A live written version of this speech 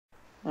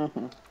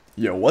Mm-hmm.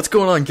 Yo, what's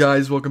going on,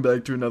 guys? Welcome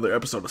back to another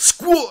episode of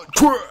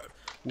SQUADCRAFT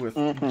with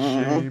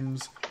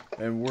James,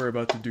 and we're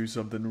about to do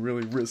something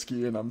really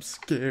risky, and I'm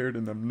scared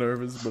and I'm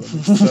nervous, but I'm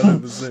excited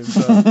at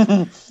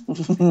the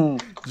same time.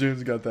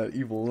 James got that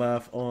evil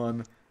laugh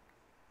on.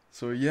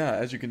 So yeah,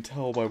 as you can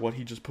tell by what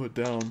he just put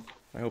down,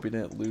 I hope he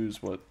didn't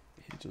lose what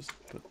he just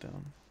put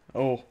down.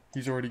 Oh,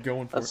 he's already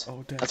going for it.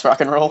 Oh, dang. Let's rock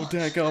and roll. Oh,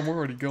 daggum, we're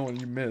already going.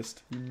 You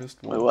missed. You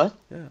missed one. Wait, what?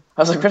 Yeah.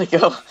 I was like, where'd it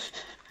go?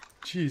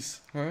 Jeez.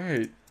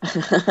 Alright.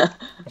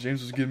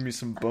 James was giving me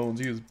some bones.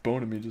 He was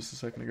boning me just a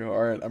second ago.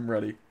 Alright, I'm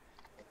ready.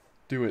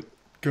 Do it.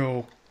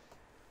 Go.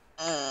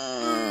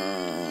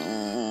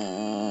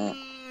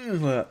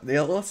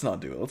 Yeah, let's not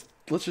do it.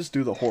 Let's just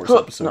do the horse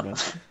episode, man.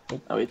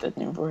 Oh wait, that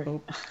didn't work.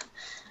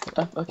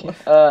 Okay.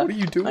 What are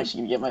you doing? I'm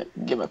actually gonna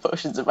get my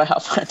potions if I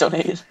have I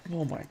donate.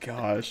 Oh my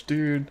gosh,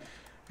 dude.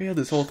 We had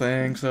this whole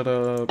thing set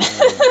up.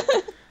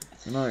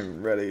 I'm not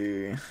even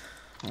ready.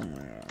 Oh my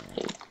god.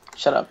 Hey,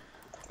 shut up.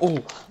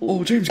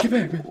 Oh, James, get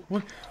back, man.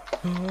 What?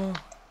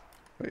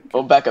 Wait.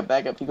 Oh, back up.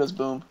 He goes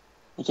boom.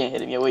 You can't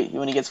hit him. Yeah, wait.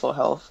 When he gets full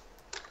health.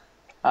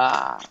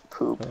 Ah,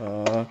 poop.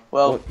 Well,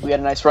 what? We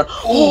had a nice run.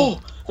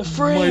 Oh, the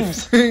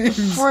frames. The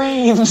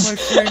frames. My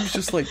frames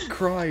just like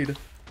cried.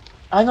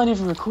 I'm not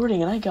even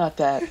recording, and I got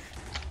that.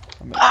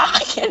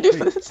 I can't do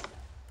this.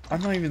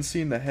 I'm not even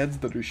seeing the heads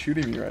that are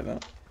shooting me right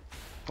now.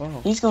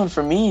 Wow. He's going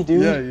for me,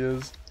 dude. Yeah, he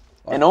is.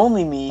 And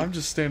only me. I'm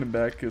just standing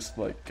back, just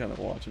like kind of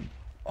watching.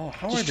 Oh,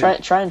 how just are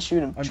they? Try and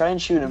shoot him. Try and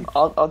shoot him.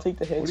 I'll take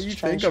the hits. What do you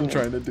think I'm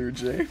trying to do,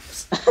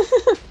 James?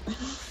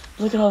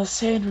 Look at all the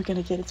sand we're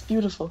gonna get. It's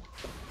beautiful.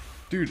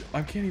 Dude,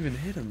 I can't even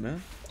hit him,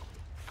 man.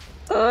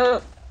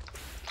 Oh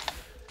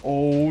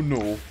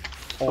no.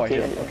 Oh, okay, I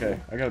hit him. Okay,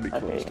 I gotta be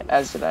close. Okay,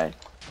 as did I.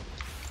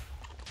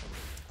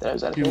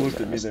 He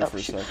looked at me there for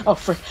a second. Oh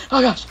frick!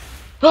 Oh gosh!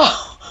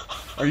 Oh!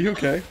 Are you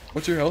okay?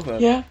 What's your health at?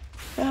 Yeah.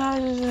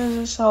 Just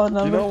a solid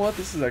number. You know what?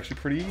 This is actually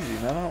pretty easy,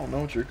 man. I don't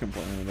know what you're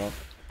complaining about.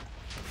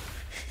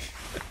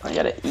 I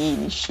gotta eat,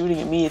 and he's shooting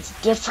at me. It's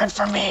different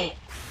for me.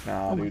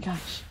 Nah, oh dude. my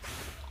gosh.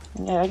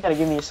 Yeah, I gotta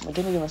give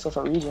myself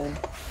a regen.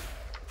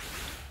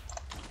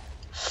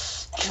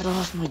 Get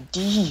off my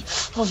D.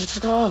 Oh,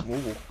 get off.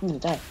 I'm gonna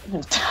die. I'm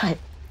gonna die.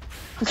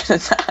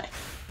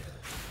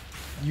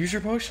 Use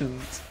your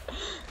potions.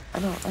 I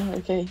know,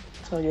 okay.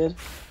 It's all good.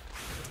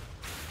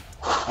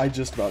 I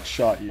just about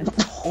shot you.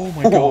 Oh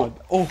my god.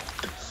 Oh.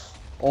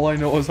 All I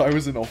know is I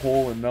was in a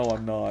hole and now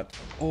I'm not.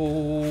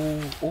 Oh.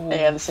 Hey, I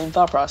had the same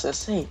thought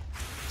process. Hey,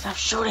 stop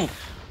shooting.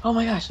 Oh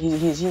my gosh,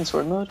 he's in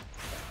sword mode?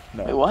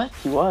 No. Wait, what?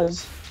 He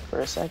was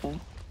for a second.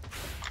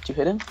 Did you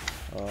hit him?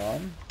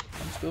 I'm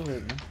still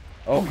hitting him.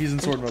 Oh, he's in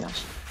sword mode.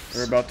 Gosh.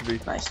 We're about to be.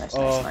 Nice.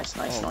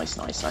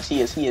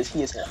 He is.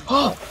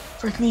 Oh,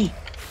 frick me.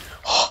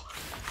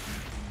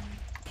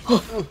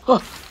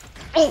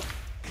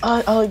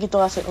 I'll get the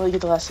last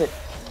hit.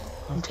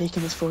 I'm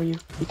taking this for you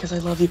because I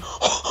love you.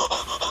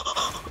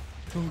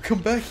 Oh, come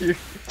back here.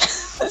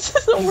 This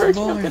isn't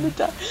working. I'm gonna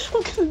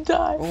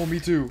die. Oh, me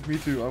too.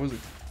 I was.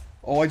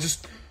 Oh, I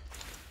just.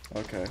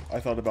 Okay, I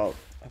think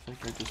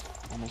I just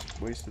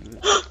almost wasted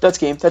it. That's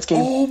game.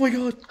 Oh my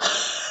god,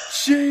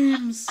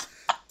 James.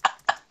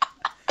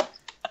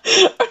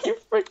 Are you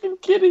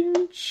freaking kidding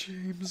me?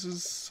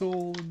 James's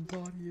soul and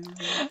body is.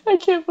 I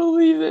can't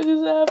believe that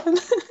just happened.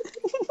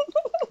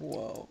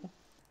 Wow.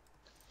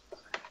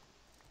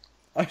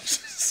 I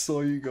just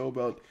saw you go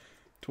about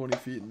 20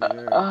 feet in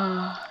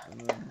the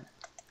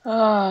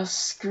air.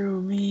 Screw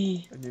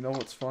me. And you know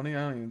what's funny?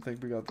 I don't even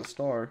think we got the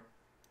star.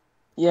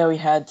 Yeah, we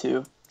had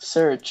to.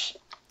 Search.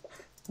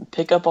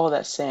 Pick up all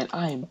that sand.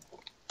 I am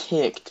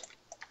kicked.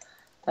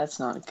 That's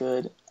not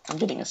good. I'm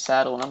getting a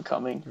saddle and I'm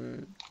coming.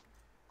 Right.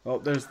 Oh,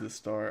 there's the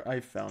star. I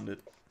found it.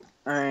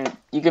 Alright,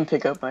 you can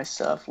pick up my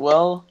stuff.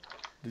 Well,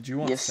 did you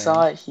want you sand?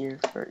 saw it here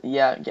first.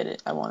 Yeah, get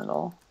it. I want it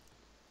all.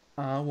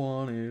 I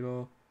want it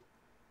all.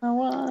 I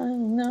want to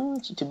know.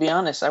 To be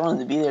honest, I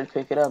wanted to be there to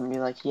pick it up and be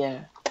like,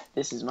 yeah,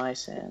 this is my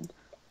sand.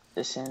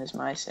 This sand is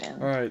my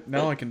sand. Alright,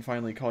 now I can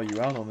finally call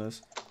you out on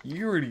this.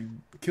 You already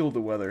killed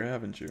the weather,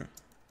 haven't you?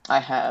 I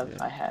have.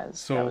 Yeah. I has.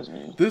 So, that was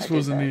me. this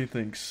wasn't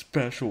anything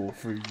special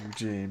for you,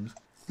 James.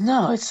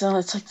 No, it's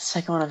like the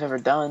second one I've ever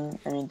done.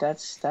 I mean,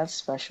 that's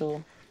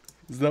special.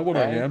 Is that what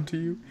right? I am to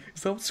you?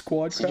 Is that what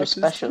SQUADCRAFT is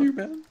special. to you,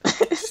 man?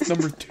 It's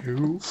number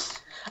 2.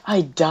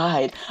 I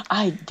died for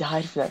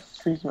that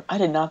freaking. I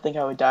did not think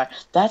I would die.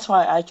 That's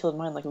why I killed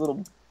mine like a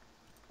little.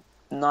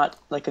 Not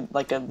like a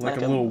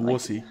little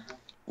wussy.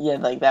 Yeah,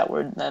 like that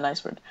word, that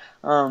nice word.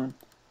 And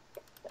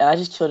I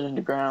just killed it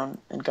underground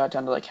and got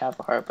down to like half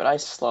a heart, but I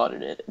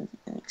slaughtered it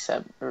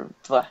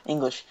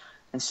English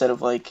instead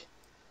of like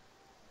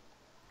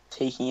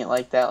taking it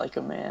like that, like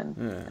a man.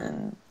 Yeah.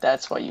 And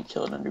that's why you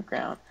killed it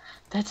underground.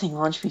 That thing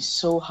launched me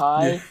so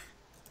high. Yeah.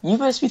 You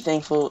best be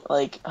thankful,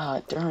 like,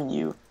 darn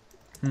you.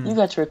 You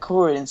got to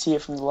record and see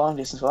it from the long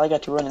distance while I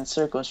got to run in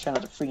circles trying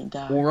not to freaking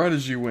die. Well, right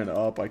as you went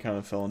up, I kind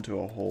of fell into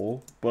a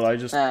hole. But I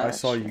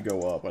saw true. you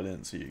go up. I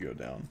didn't see you go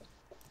down.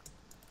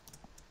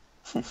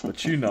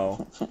 But you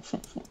know.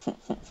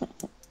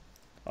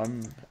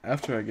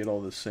 After I get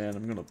all this sand,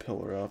 I'm gonna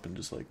pillar up and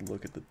just like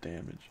look at the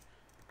damage.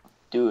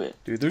 Do it.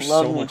 Dude, there's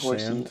Love so me, much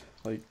horsey. sand.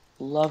 Like,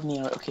 Love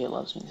me. Okay, it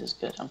loves me. This is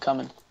good. I'm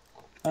coming.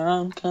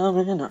 I'm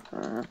coming.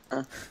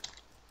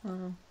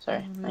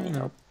 Sorry, I need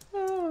help.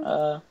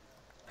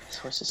 This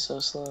horse is so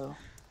slow.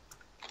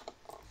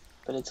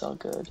 But it's all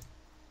good.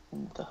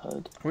 In the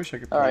hood. I wish I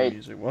could play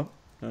music. What?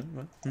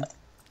 What? Hmm?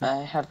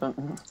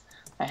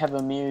 I have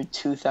a mere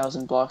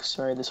 2,000 blocks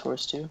to ride this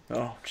horse to.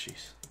 Oh,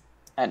 jeez.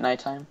 At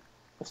nighttime,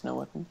 with no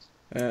weapons.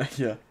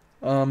 Yeah.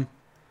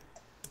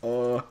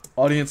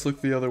 Audience, look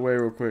the other way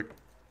real quick.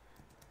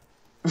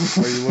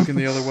 Are you looking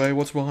the other way?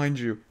 What's behind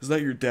you? Is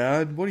that your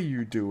dad? What are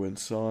you doing,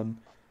 son?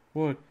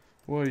 What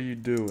are you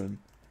doing?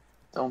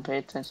 Don't pay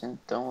attention.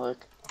 Don't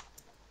look.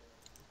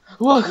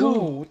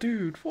 Whoa,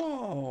 dude,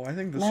 whoa. I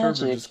think the Magic.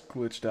 server just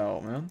glitched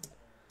out, man.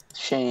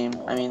 Shame.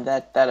 I mean,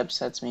 that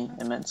upsets me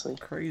immensely.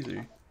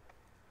 Crazy.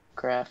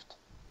 Craft.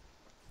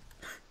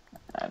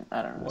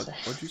 I don't know.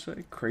 What'd you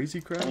say?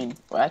 Crazy craft? I mean,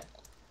 what?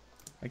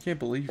 I can't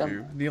believe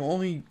you. The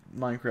only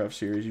Minecraft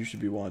series you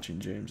should be watching,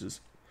 James,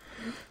 is...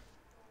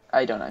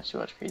 I don't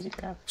actually watch Crazy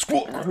Craft.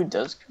 SQUADCRAFT! Who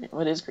does?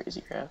 What is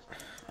Crazy Craft?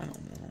 I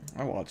don't know.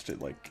 I watched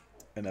it like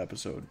an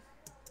episode.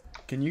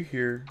 Can you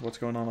hear what's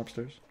going on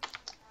upstairs?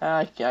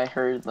 I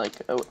heard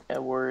like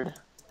a word,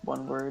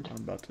 one word.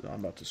 I'm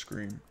about to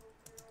scream.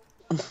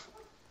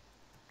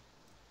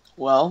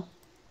 Well,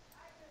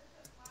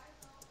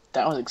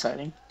 that was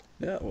exciting.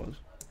 Yeah, it was.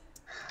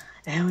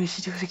 And we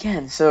should do it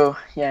again. So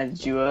yeah,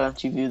 did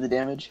you view the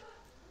damage?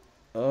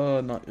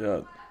 Not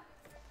yet.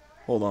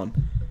 Hold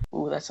on.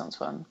 Ooh, that sounds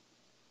fun.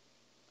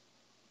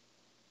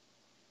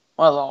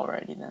 Well,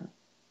 alrighty then.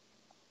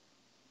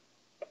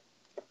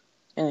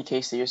 In the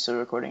case that you're still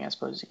recording, I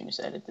suppose you can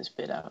just edit this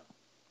bit out.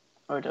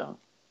 Or don't.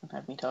 And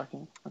have me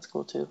talking. That's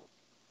cool too.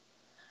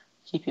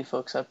 Keep you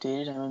folks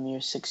updated. I'm a mere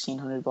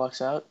 1,600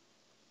 blocks out.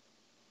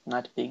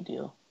 Not a big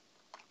deal.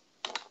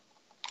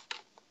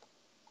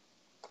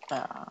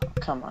 Ah,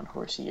 come on,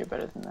 horsey. You're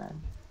better than that.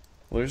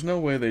 Well, there's no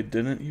way they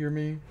didn't hear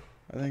me.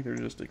 I think they're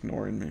just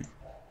ignoring me.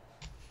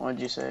 What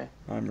did you say?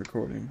 I'm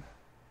recording.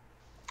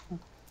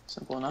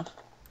 Simple enough.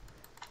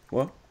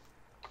 What?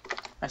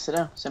 I said,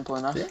 oh, simple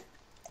enough. Yeah.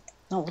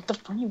 No, what the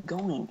fuck are you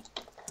going?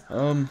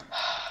 Well,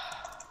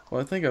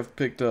 I think I've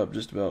picked up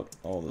just about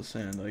all the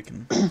sand I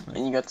can.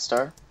 And you got the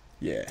star?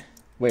 Yeah.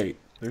 Wait,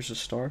 there's a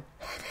star?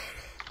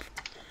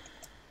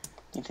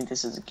 Do you think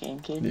this is a game,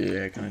 kid?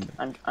 Yeah, kinda.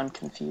 I'm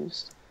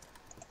confused.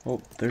 Oh,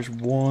 there's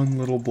one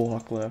little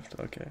block left.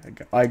 Okay,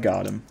 I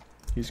got him.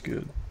 He's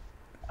good.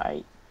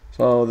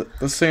 So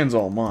the sand's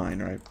all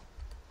mine, right?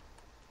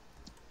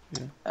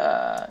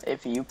 Yeah.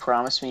 If you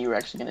promised me you were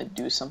actually gonna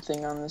do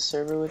something on this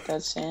server with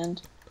that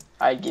sand,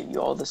 I'd give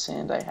you all the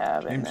sand I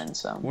have and then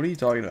some. What are you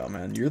talking about,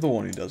 man? You're the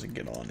one who doesn't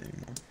get on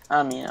anymore.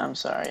 I mean, I'm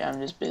sorry.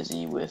 I'm just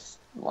busy with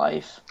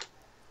life.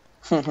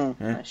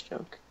 Nice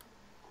joke.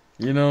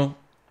 You know,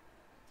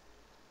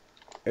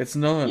 it's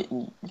not.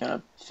 You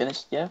gonna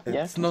finish? Yeah.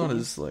 It's Continue. not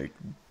as like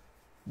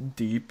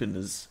deep and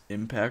as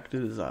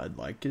impacted as I'd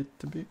like it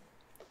to be.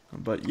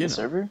 But you know.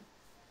 Server?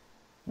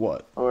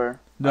 What? Or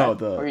no,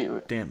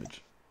 the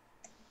damage.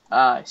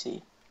 Ah, I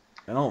see.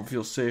 I don't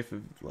feel safe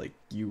if like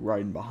you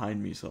riding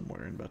behind me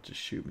somewhere and about to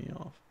shoot me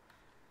off.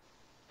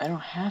 I don't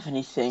have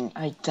anything.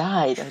 I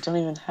died. I don't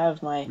even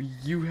have my.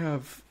 You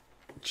have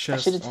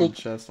chest on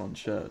chest on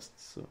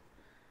chest. So.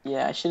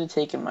 Yeah, I should have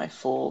taken my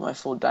full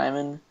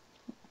diamond.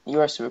 You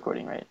are still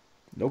recording, right?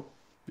 Nope.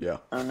 Yeah.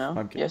 Oh no.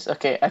 I'm kidding. Yes.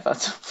 Okay. I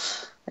thought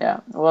so.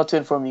 Yeah. Well, to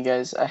inform you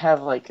guys, I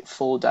have like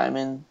full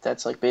diamond.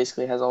 That's like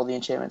basically has all the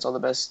enchantments, all the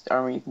best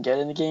armor you can get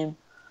in the game.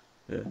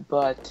 Yeah.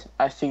 But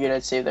I figured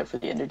I'd save that for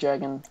the Ender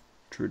Dragon.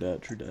 True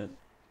that. True that.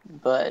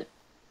 But.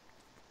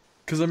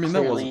 Because I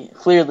mean,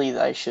 clearly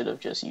I should have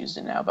just used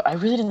it now. But I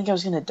really didn't think I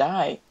was gonna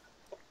die.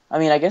 I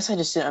mean, I guess I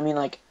just didn't. I mean,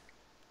 like,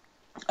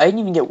 I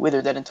didn't even get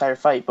withered that entire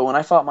fight. But when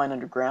I fought mine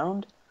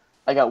underground,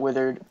 I got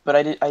withered.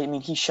 But I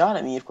mean, he shot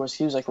at me. Of course,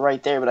 he was like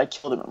right there. But I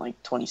killed him in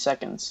like 20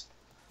 seconds.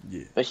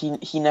 Yeah. But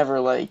he never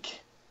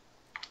like.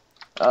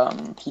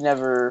 He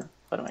never.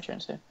 What am I trying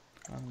to say?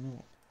 I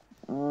don't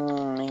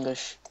know.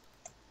 English.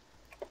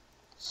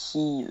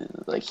 He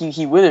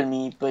withered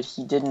me, but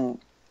he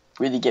didn't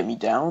really get me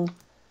down,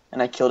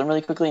 and I killed him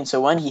really quickly. And so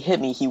when he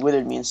hit me, he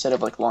withered me instead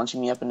of like launching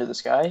me up into the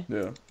sky.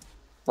 Yeah.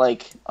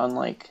 Like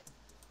unlike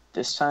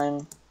this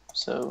time.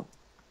 So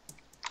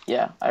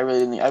yeah, I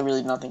really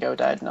did not think I would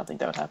die. I did not think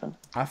that would happen.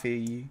 I feel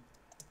you.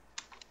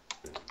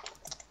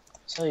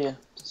 So yeah,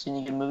 seen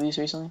any good movies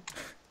recently?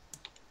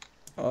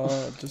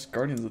 Just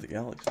Guardians of the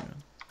Galaxy,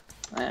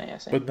 man. Yeah,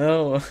 same. But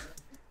no,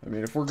 I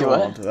mean, if we're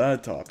going on to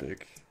that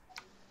topic,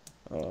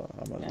 I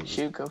might as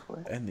well go for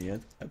it. End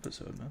the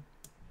episode, man.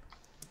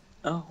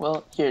 Oh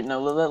well, here,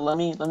 no, let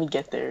me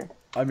get there.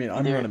 I mean,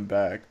 I'm running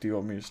back. Do you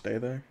want me to stay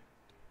there?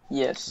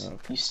 Yes,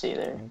 okay. You stay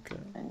there.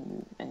 Okay.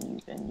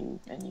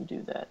 And you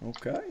do that.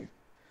 Okay.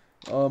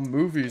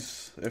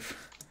 Movies.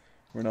 If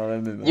we're not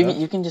ending that,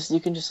 you can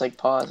just like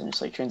pause and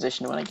just like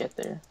transition when I get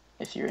there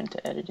if you're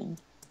into editing.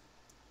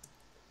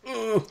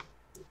 All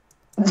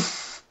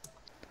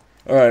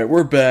right,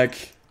 we're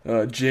back.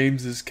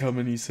 James is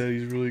coming. He said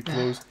he's really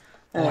close.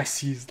 Oh, I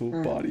see his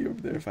little body over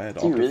there. If I had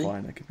Do you really?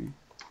 Optifine, I could be.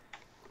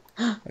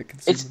 I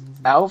could see It's him.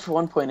 out for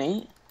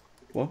 1.8.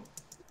 What? What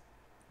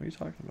are you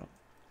talking about?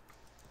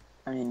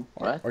 I mean,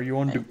 what? Are you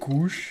on the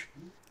goosh?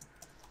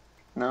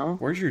 No.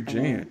 Where's your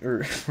James?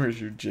 Or where's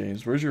your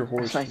James? Where's your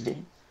horse?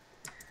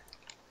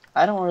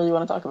 I don't really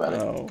want to talk about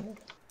it. Oh.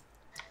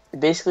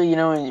 Basically, you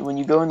know, when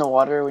you go in the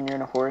water when you're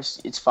in a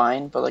horse, it's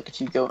fine. But like if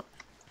you go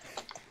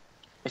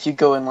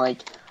in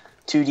like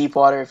too deep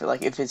water,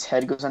 if its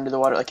head goes under the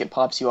water, like it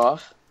pops you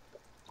off.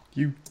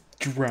 You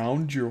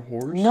drowned your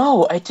horse?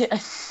 No, I did.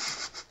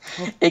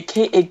 It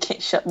came.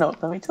 Shut. No,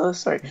 let me tell the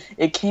story.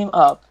 It came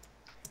up.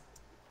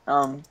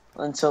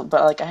 And so,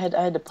 but like I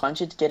had to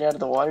punch it to get it out of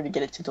the water to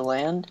get it to the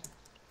land,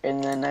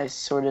 and then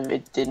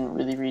it didn't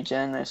really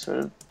regen. I sort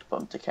of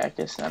bumped a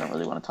cactus, and I don't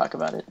really want to talk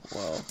about it.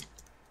 Wow.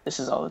 This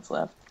is all that's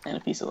left, and a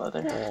piece of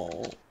leather.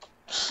 Oh.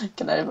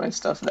 Can I have my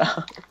stuff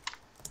now?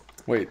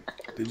 Wait,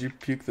 did you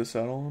puke the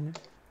saddle on me?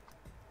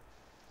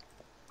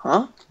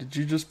 Huh? Did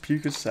you just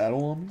puke a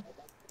saddle on me?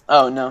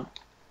 Oh, no.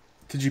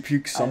 Did you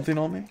puke something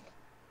on me?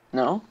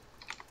 No.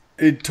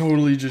 It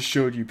totally just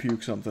showed you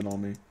puke something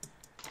on me.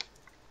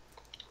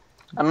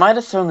 I might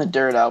have thrown the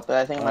dirt out, but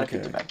I think I might have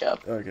picked it back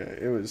up. Okay,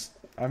 it was...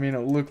 I mean, it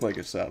looked like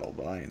a saddle,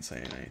 but I ain't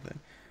saying anything.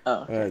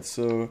 Oh. Okay. Alright,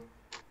 so...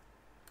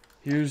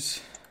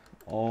 Here's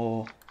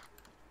all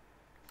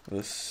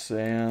the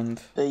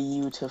sand.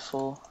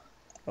 Beautiful.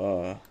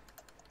 Oh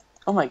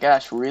my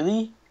gosh,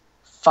 really?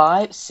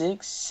 5,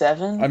 6,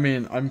 7, I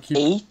mean, I'm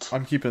 8?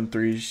 I'm keeping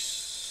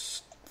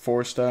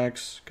 4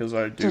 stacks, because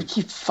I do... Dude,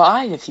 keep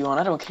 5 if you want.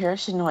 I don't care. I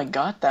should know I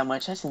got that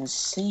much. That's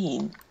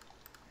insane.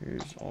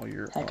 Here's all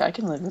your... Heck, I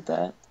can live with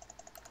that.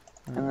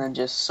 And then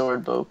just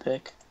sword, bow,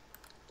 pick.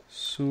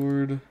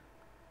 Sword.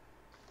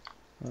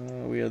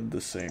 We had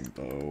the same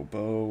bow.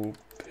 Bow,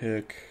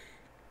 pick.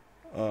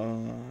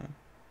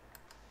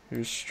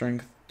 Here's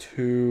strength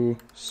 2,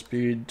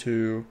 speed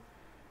 2,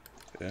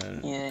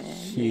 and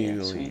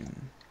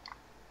healing.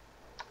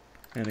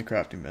 And a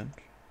crafting bench.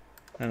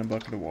 And a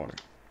bucket of water.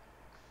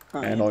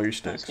 And all your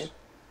sticks.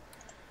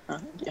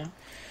 Yeah.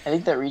 I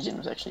think that region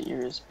was actually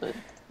yours, but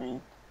I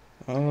mean...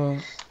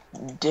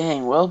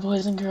 Dang, well,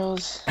 boys and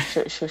girls,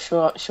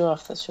 show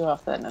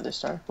off that nether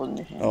star holding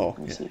your hand. Oh, Let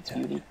me see its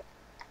beauty.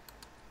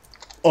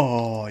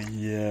 Oh,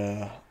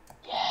 yeah.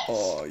 Yes.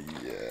 Oh,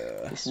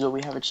 yeah. This is what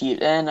we have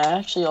achieved. And I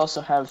actually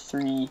also have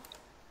 3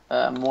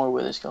 more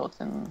wither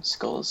skeleton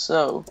skulls.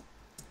 So,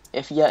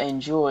 if you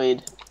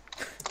enjoyed,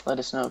 let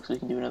us know, because we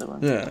can do another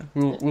one. Yeah,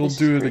 we'll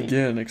do it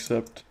again,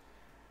 except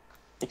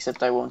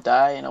I won't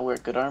die, and I'll wear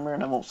good armor,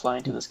 and I won't fly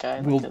into the sky.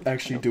 We'll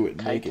actually do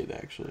it naked,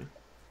 actually.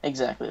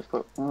 Exactly, of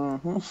course.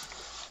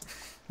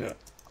 Yeah.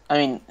 I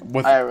mean,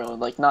 IRL,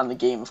 like, not in the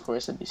game, of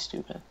course, that'd be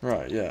stupid.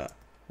 Right, yeah.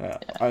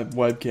 I have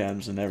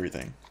webcams and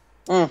everything.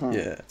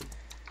 Yeah.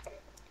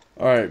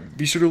 Alright,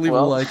 be sure to leave a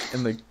like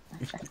in the...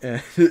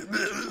 I'm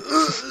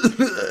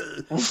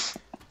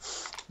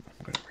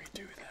gonna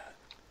redo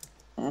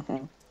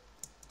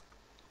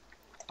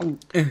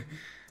that.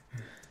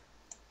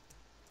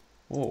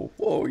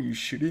 Whoa, are you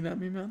shooting at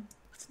me, man?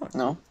 That's not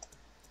No. Cool.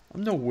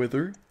 I'm no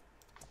wither.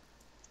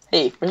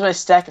 Hey, where's my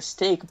stack of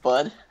steak,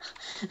 bud?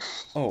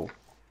 Oh.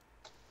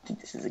 I think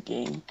this is a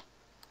game.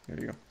 There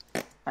you go.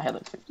 I had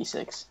like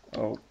 56.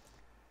 Oh.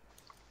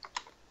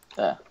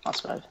 I'll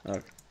survive.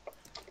 Okay.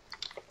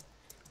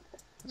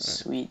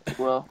 Sweet.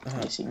 Well, I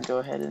guess you can go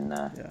ahead and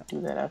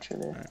do that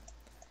outro there. Right.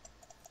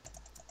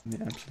 In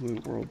the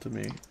absolute world to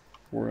me.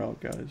 We're out,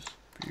 guys.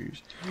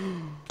 Peace.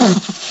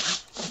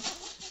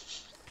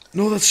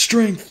 No, that's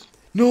strength.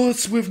 No,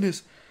 that's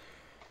swiftness.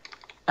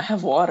 I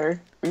have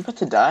water. Are you about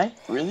to die?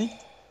 Really?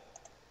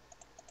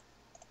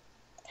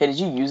 Hey, did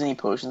you use any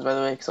potions, by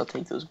the way? Because I'll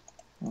take those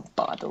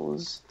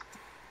bottles.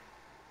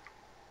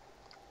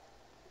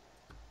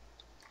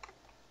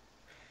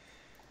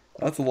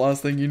 That's the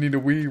last thing you need to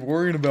be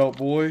worrying about,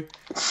 boy.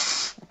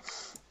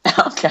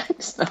 Okay,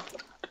 so...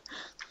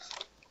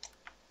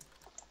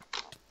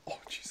 Oh,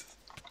 Jesus.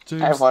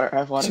 James, I have water,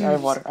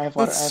 James,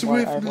 that's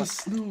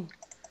swiftness. No.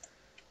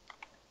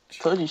 I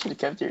told you should have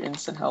kept your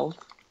instant health.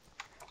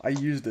 I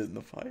used it in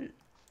the fight.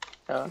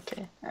 Oh,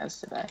 okay, as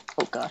did I.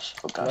 Oh gosh,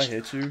 Did I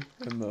hit you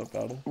in the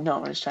battle? No,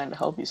 I'm just trying to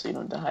help you so you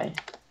don't die.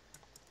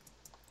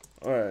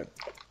 Alright.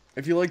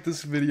 If you like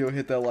this video,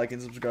 hit that like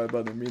and subscribe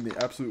button. It means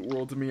the absolute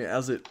world to me,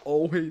 as it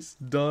always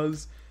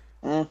does.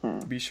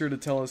 Be sure to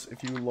tell us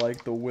if you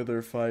like the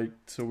Wither fight,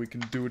 so we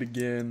can do it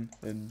again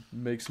and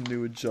make some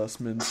new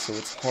adjustments so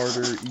it's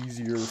harder,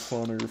 easier,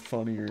 funner,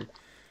 funnier.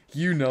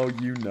 You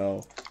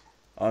know.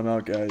 I'm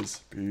out,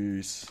 guys.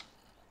 Peace.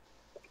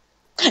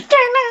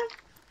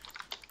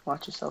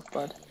 Watch yourself,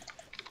 bud.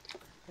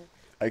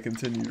 I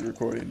continued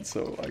recording,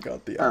 so I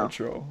got the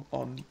outro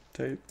on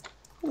tape.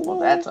 Well,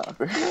 that's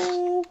awkward.